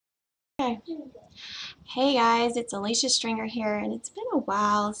Okay. Hey guys, it's Alicia Stringer here, and it's been a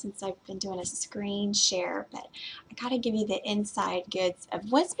while since I've been doing a screen share, but I gotta give you the inside goods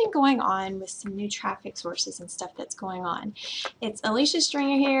of what's been going on with some new traffic sources and stuff that's going on. It's Alicia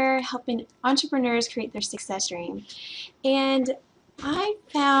Stringer here, helping entrepreneurs create their success dream. And I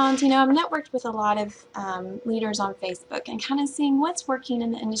found, I've networked with a lot of leaders on Facebook and kind of seeing what's working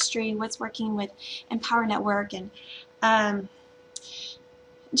in the industry, what's working with Empower Network, and um,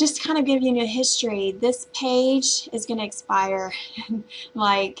 just kind of give you a history. This page is going to expire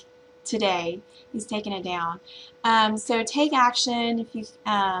like today. He's taking it down. So take action. If you,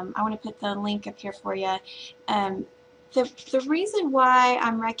 I want to put the link up here for you. The reason why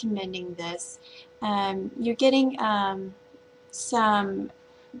I'm recommending this, you're getting some,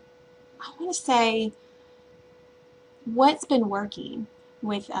 I want to say, what's been working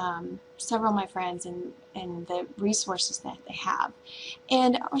with several of my friends and the resources that they have.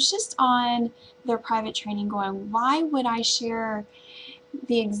 And I was just on their private training going, why would I share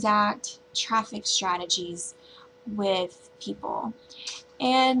the exact traffic strategies with people?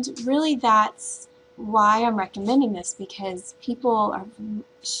 And really that's why I'm recommending this, because people are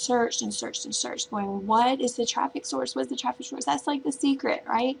searched and searched and searched going, what is the traffic source? What's the traffic source? That's like the secret,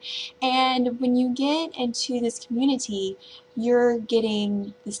 right? And when you get into this community, you're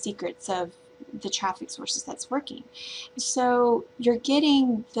getting the secrets of the traffic sources that's working. So you're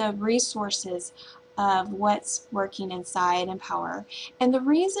getting the resources of what's working inside Empower. And the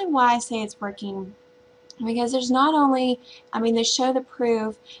reason why I say it's working, because there's not only, they show the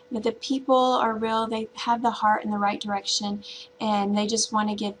proof that the people are real, they have the heart in the right direction, and they just want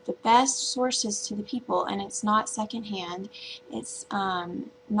to give the best sources to the people, and it's not secondhand. It's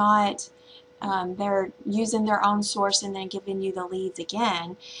not they're using their own source and then giving you the leads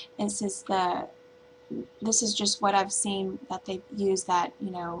again. This is just what I've seen that they use, that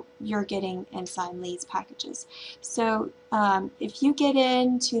you're getting inside leads packages. So if you get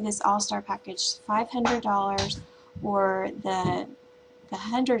into this all-star package, $500 or the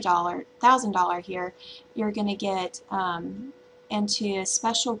 $1,000 here, you're going to get into a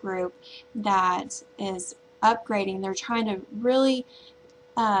special group that is upgrading. They're trying to really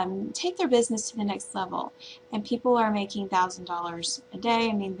take their business to the next level, and people are making $1,000 a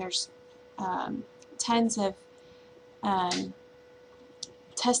day. There's tons of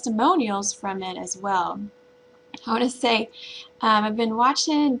testimonials from it as well. I want to say I've been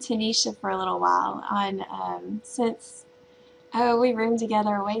watching Tanisha for a little while on since we roomed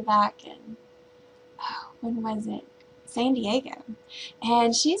together way back in when was it? San Diego.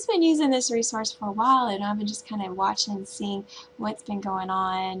 And she's been using this resource for a while, and I've been just kind of watching and seeing what's been going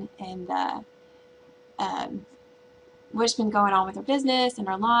on and what's been going on with her business and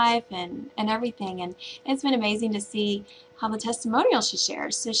her life and everything. And it's been amazing to see how the testimonials she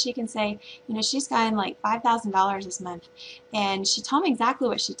shares. So she can say, she's gotten like $5,000 this month. And she told me exactly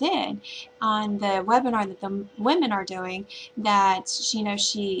what she did on the webinar that the women are doing, that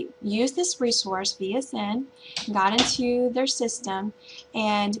she used this resource, VSN, got into their system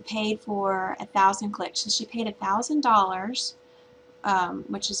and paid for 1,000 clicks. So she paid $1,000,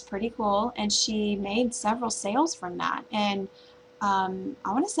 which is pretty cool, and she made several sales from that, and I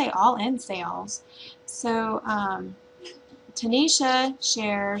want to say all-in sales. So Tanisha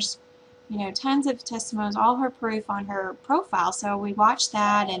shares tons of testimonials, all her proof on her profile. So we watched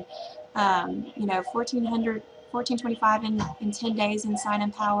that, and 1,425 in 10 days inside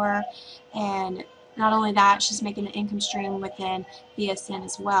Empower, and not only that, she's making an income stream within VSN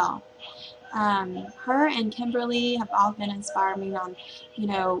as well. Her and Kimberly have all been inspiring me on,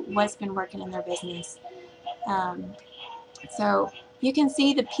 what's been working in their business. So you can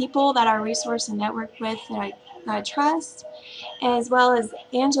see the people that I resource and network with that I trust, as well as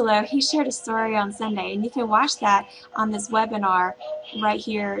Angelo. He shared a story on Sunday, and you can watch that on this webinar right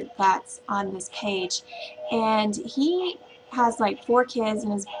here that's on this page. And he has like 4 kids,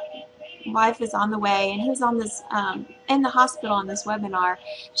 and his wife is on the way, and he was on this in the hospital on this webinar,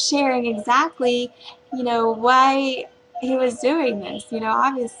 sharing exactly why he was doing this.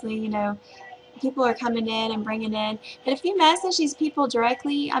 Obviously, people are coming in and bringing in, but if you message these people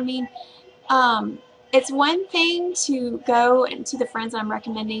directly, it's one thing to go into the friends I'm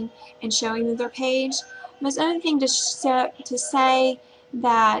recommending and showing them their page, but it's another thing to say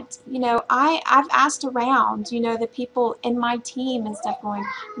that, I've asked around, the people in my team and stuff, going,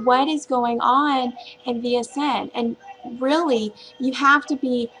 what is going on in VSN? And really, you have to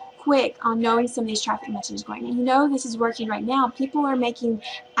be quick on knowing some of these traffic messages going. And this is working right now. People are making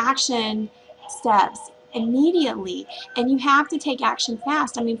action steps immediately, and you have to take action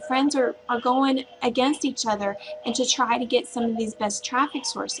fast. I mean, friends are going against each other and to try to get some of these best traffic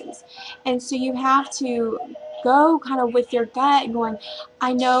sources. And so you have to go kind of with your gut and going,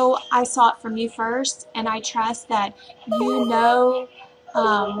 I know I saw it from you first, and I trust that you know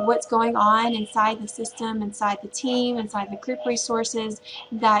what's going on inside the system, inside the team, inside the group resources,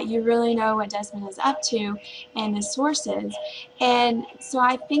 that you really know what Desmond is up to and the sources. And so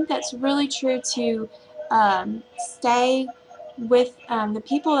I think that's really true to stay with the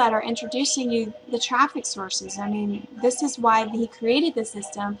people that are introducing you the traffic sources. I mean, this is why he created the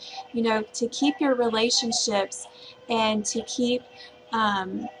system, you know, to keep your relationships and to keep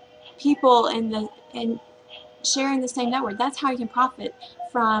people in sharing the same network. That's how you can profit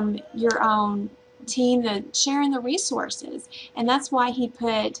from your own team, the sharing the resources. And that's why he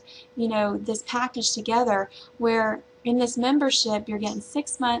put, you know, this package together where in this membership you're getting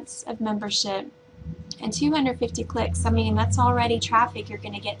 6 months of membership and 250 clicks. I mean, that's already traffic you're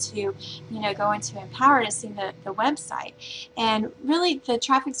going to get to, you know, go into Empower to see the website. And really, the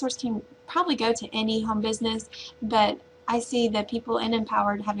traffic source can probably go to any home business, but I see the people in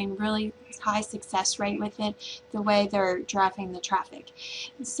Empowered having really high success rate with it, the way they're driving the traffic.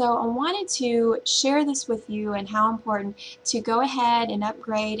 So I wanted to share this with you and how important to go ahead and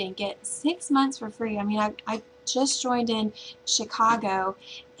upgrade and get 6 months for free. I mean, I just joined in Chicago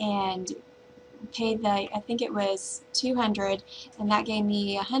and paid I think it was 200, and that gave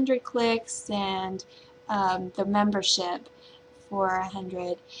me 100 clicks and the membership for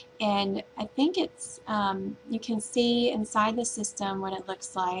 100. And I think it's you can see inside the system what it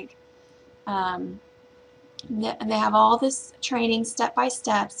looks like. They have all this training step by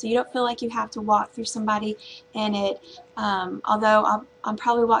step, so you don't feel like you have to walk through somebody in it. Although I'll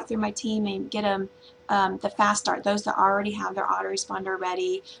probably walk through my team and get them the fast start, those that already have their autoresponder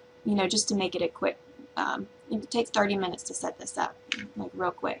ready, you know, just to make it a quick. It takes 30 minutes to set this up, like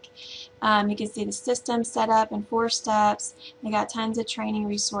real quick. You can see the system set up in 4 steps. They got tons of training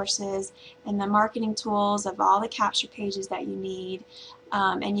resources and the marketing tools of all the capture pages that you need.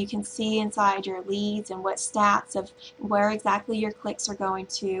 And you can see inside your leads and what stats of where exactly your clicks are going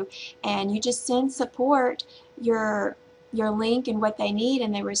to. And you just send support your link and what they need,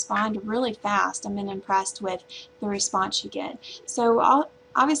 and they respond really fast. I've been impressed with the response you get. So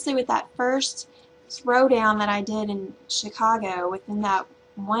obviously with that first throwdown that I did in Chicago, within that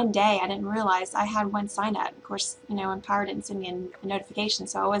one day, I didn't realize I had 1 sign up. Of course, you know, Empower didn't send me a notification,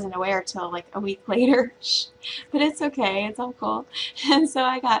 so I wasn't aware until like a week later. But it's okay, it's all cool. And so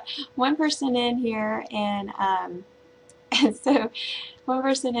I got 1 person in here, and and so 1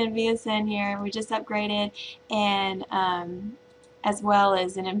 person in VSN here. We just upgraded, and as well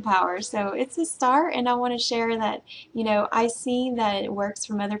as in Empower. So it's a start, and I want to share that, you know, I see that it works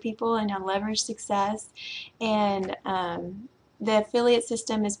from other people, and I leverage success. And the affiliate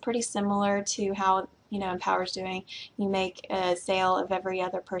system is pretty similar to how, you know, Empower's doing. You make a sale of every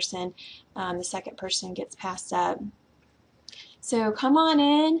other person. The second person gets passed up. So come on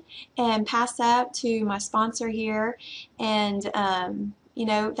in and pass up to my sponsor here, and you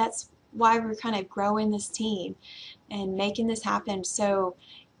know, that's why we're kind of growing this team and making this happen so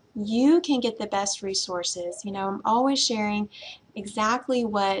you can get the best resources. You know, I'm always sharing exactly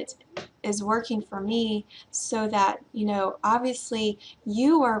what is working for me, so that, you know, obviously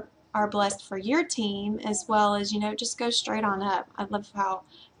you are blessed for your team, as well as, you know, just go straight on up. I love how,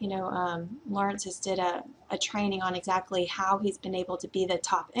 you know, Lawrence has did a training on exactly how he's been able to be the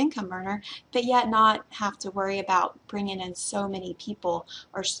top income earner, but yet not have to worry about bringing in so many people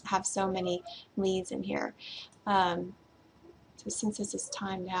or have so many leads in here. So since this is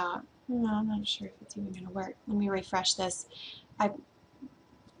timed out, I'm not sure if it's even going to work. Let me refresh this.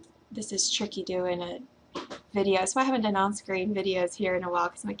 This is tricky doing a video, so I haven't done on-screen videos here in a while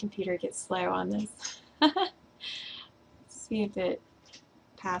because my computer gets slow on this. Let's see if it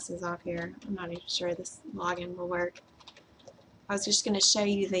passes off here. I'm not even sure this login will work. I was just going to show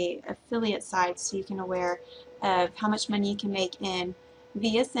you the affiliate side so you can be aware of how much money you can make in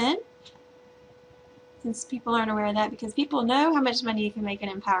VSN, since people aren't aware of that, because people know how much money you can make in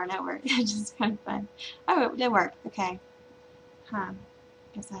Empower Network. It's just kind of fun. Oh, it did work. Okay.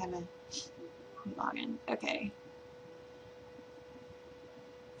 Guess I have a login. Okay.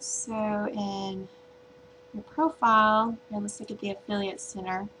 So in your profile, here, let's look at the affiliate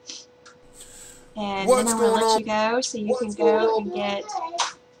center. And then I'm going to let you go so you can go and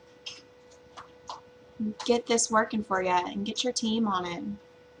get this working for you and get your team on it.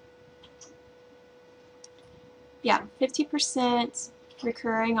 Yeah, 50%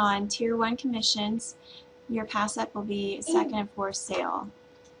 recurring on Tier 1 commissions. Your pass up will be second and fourth sale.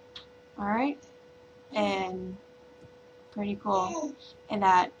 Alright? and pretty cool. And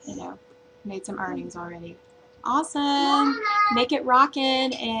that, made some earnings already. Awesome. Make it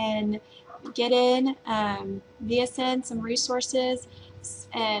rockin' and get in VSN, some resources.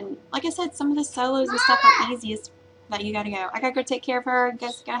 And like I said, some of the solos and stuff are easiest that you gotta go. I gotta go take care of her.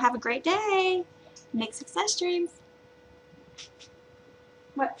 Guys, gotta have a great day. Make success dreams.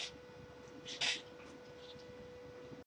 What?